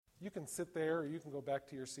You can sit there or you can go back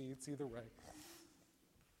to your seats, either way.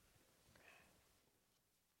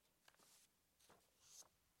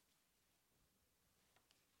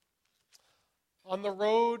 On the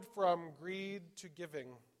road from greed to giving,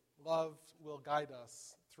 love will guide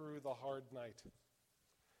us through the hard night.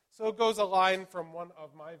 So goes a line from one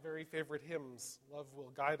of my very favorite hymns, Love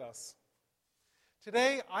Will Guide Us.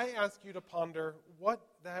 Today, I ask you to ponder what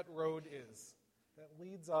that road is that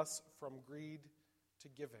leads us from greed to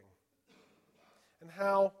giving, and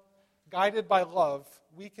how, guided by love,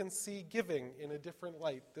 we can see giving in a different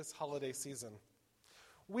light this holiday season.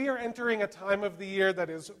 We are entering a time of the year that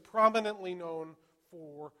is prominently known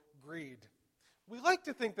for greed. We like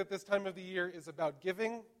to think that this time of the year is about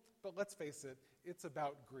giving, but let's face it, it's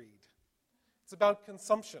about greed. It's about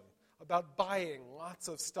consumption, about buying lots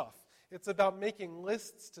of stuff. It's about making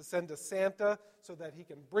lists to send to Santa so that he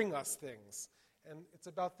can bring us things. And it's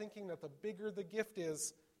about thinking that the bigger the gift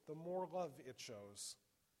is, the more love it shows.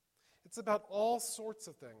 It's about all sorts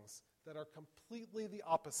of things that are completely the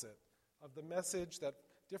opposite of the message that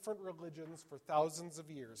different religions for thousands of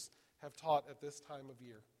years have taught at this time of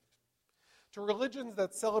year. To religions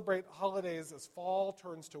that celebrate holidays as fall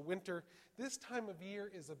turns to winter, this time of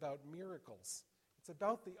year is about miracles. It's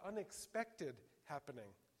about the unexpected happening.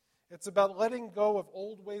 It's about letting go of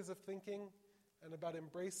old ways of thinking and about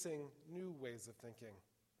embracing new ways of thinking.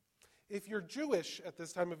 If you're Jewish at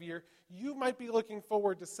this time of year, you might be looking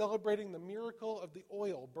forward to celebrating the miracle of the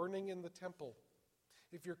oil burning in the temple.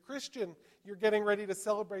 If you're Christian, you're getting ready to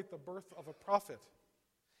celebrate the birth of a prophet.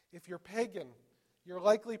 If you're pagan, you're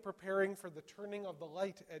likely preparing for the turning of the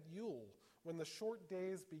light at Yule, when the short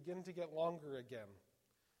days begin to get longer again.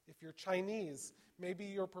 If you're Chinese, maybe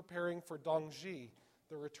you're preparing for Dongzhi,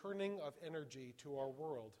 the returning of energy to our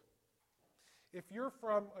world. If you're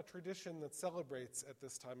from a tradition that celebrates at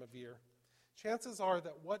this time of year, chances are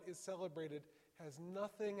that what is celebrated has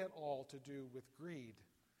nothing at all to do with greed,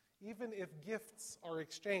 even if gifts are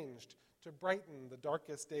exchanged to brighten the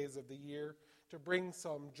darkest days of the year, to bring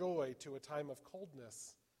some joy to a time of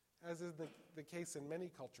coldness, as is the case in many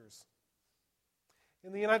cultures.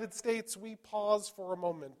 In the United States, we pause for a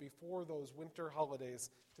moment before those winter holidays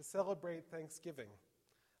to celebrate Thanksgiving,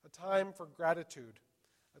 a time for gratitude,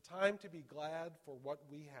 a time to be glad for what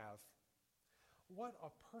we have. What a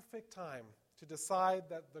perfect time to decide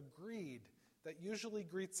that the greed that usually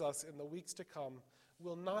greets us in the weeks to come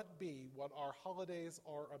will not be what our holidays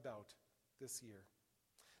are about this year.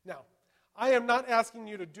 Now, I am not asking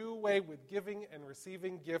you to do away with giving and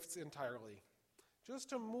receiving gifts entirely, just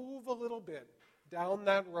to move a little bit down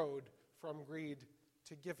that road from greed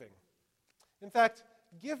to giving. In fact,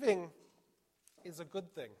 giving is a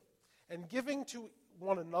good thing, and giving to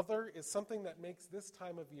one another is something that makes this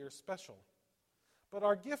time of year special. But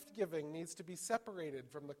our gift giving needs to be separated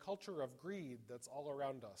from the culture of greed that's all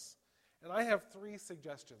around us. And I have 3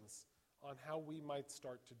 suggestions on how we might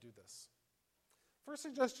start to do this. First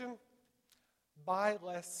suggestion, buy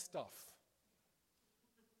less stuff.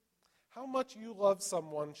 How much you love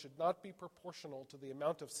someone should not be proportional to the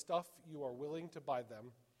amount of stuff you are willing to buy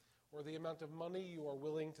them or the amount of money you are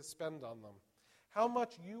willing to spend on them. How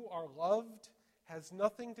much you are loved has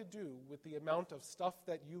nothing to do with the amount of stuff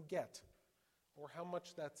that you get or how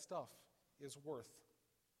much that stuff is worth.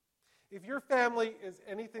 If your family is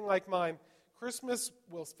anything like mine, Christmas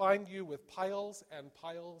will find you with piles and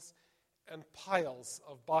piles and piles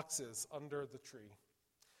of boxes under the tree.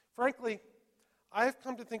 Frankly, I've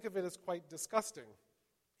come to think of it as quite disgusting,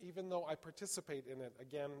 even though I participate in it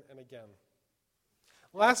again and again.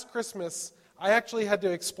 Last Christmas, I actually had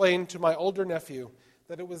to explain to my older nephew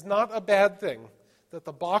that it was not a bad thing that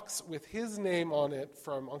the box with his name on it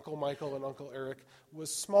from Uncle Michael and Uncle Eric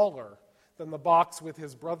was smaller than the box with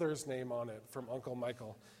his brother's name on it from Uncle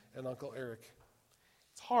Michael and Uncle Eric.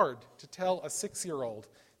 It's hard to tell a 6-year-old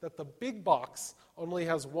that the big box only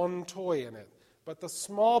has one toy in it, but the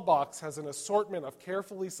small box has an assortment of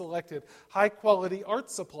carefully selected, high-quality art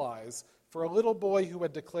supplies for a little boy who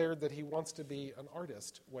had declared that he wants to be an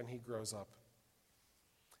artist when he grows up.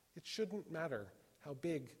 It shouldn't matter how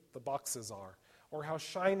big the boxes are or how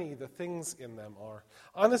shiny the things in them are.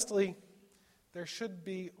 Honestly, there should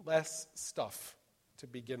be less stuff to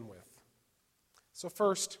begin with. So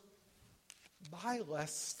first, buy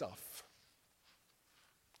less stuff.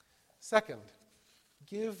 Second,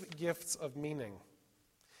 give gifts of meaning.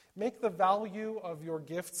 Make the value of your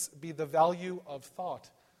gifts be the value of thought,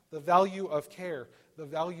 the value of care, the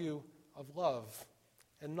value of love,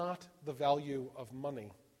 and not the value of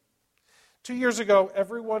money. 2 years ago,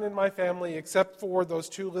 everyone in my family, except for those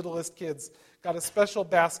 2 littlest kids, got a special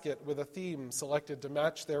basket with a theme selected to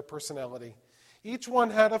match their personality. Each one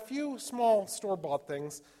had a few small store-bought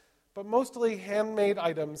things, but mostly handmade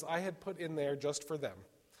items I had put in there just for them.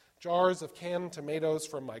 Jars of canned tomatoes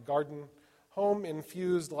from my garden,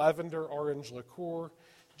 home-infused lavender-orange liqueur,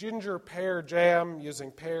 ginger pear jam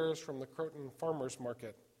using pears from the Croton Farmers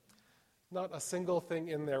Market. Not a single thing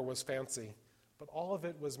in there was fancy, but all of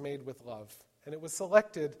it was made with love, and it was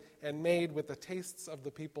selected and made with the tastes of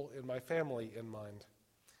the people in my family in mind.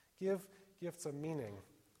 Give gifts of meaning.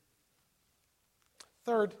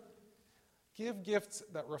 Third, give gifts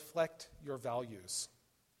that reflect your values.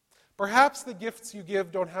 Perhaps the gifts you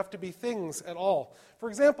give don't have to be things at all. For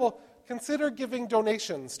example, consider giving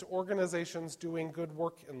donations to organizations doing good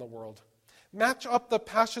work in the world. Match up the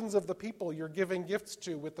passions of the people you're giving gifts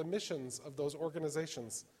to with the missions of those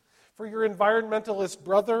organizations. For your environmentalist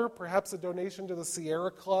brother, perhaps a donation to the Sierra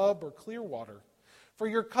Club or Clearwater. For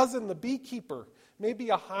your cousin, the beekeeper, maybe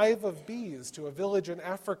a hive of bees to a village in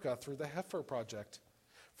Africa through the Heifer Project.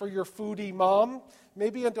 For your foodie mom,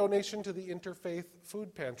 maybe a donation to the Interfaith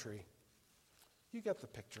Food Pantry. You get the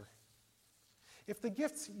picture. If the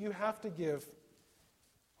gifts you have to give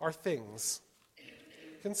are things,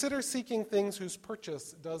 consider seeking things whose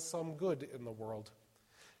purchase does some good in the world.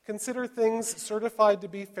 Consider things certified to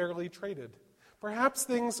be fairly traded. Perhaps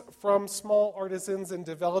things from small artisans in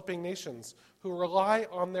developing nations who rely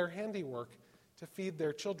on their handiwork to feed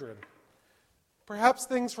their children. Perhaps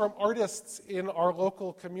things from artists in our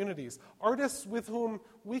local communities, artists with whom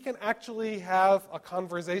we can actually have a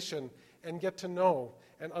conversation and get to know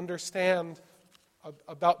and understand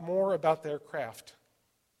more about their craft.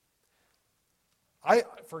 I,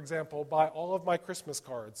 for example, buy all of my Christmas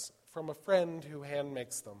cards from a friend who hand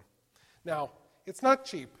makes them. Now, it's not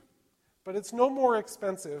cheap, but it's no more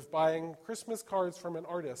expensive buying Christmas cards from an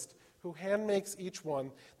artist who hand makes each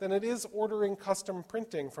one than it is ordering custom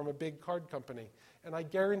printing from a big card company. And I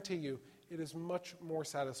guarantee you, it is much more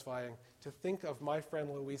satisfying to think of my friend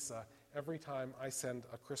Louisa every time I send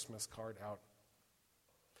a Christmas card out.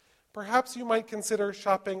 Perhaps you might consider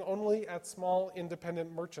shopping only at small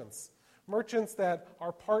independent merchants that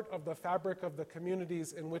are part of the fabric of the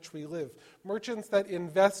communities in which we live, merchants that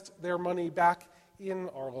invest their money back in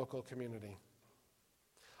our local community.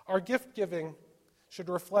 Our gift giving should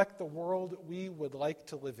reflect the world we would like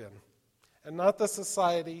to live in, and not the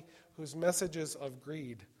society whose messages of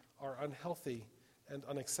greed are unhealthy and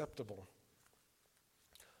unacceptable.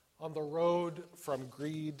 On the road from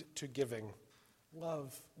greed to giving,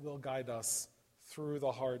 love will guide us through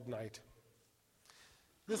the hard night.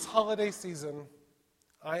 This holiday season,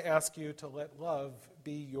 I ask you to let love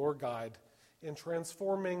be your guide in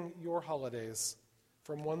transforming your holidays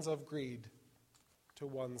from ones of greed to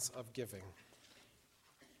ones of giving.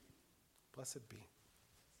 Blessed be.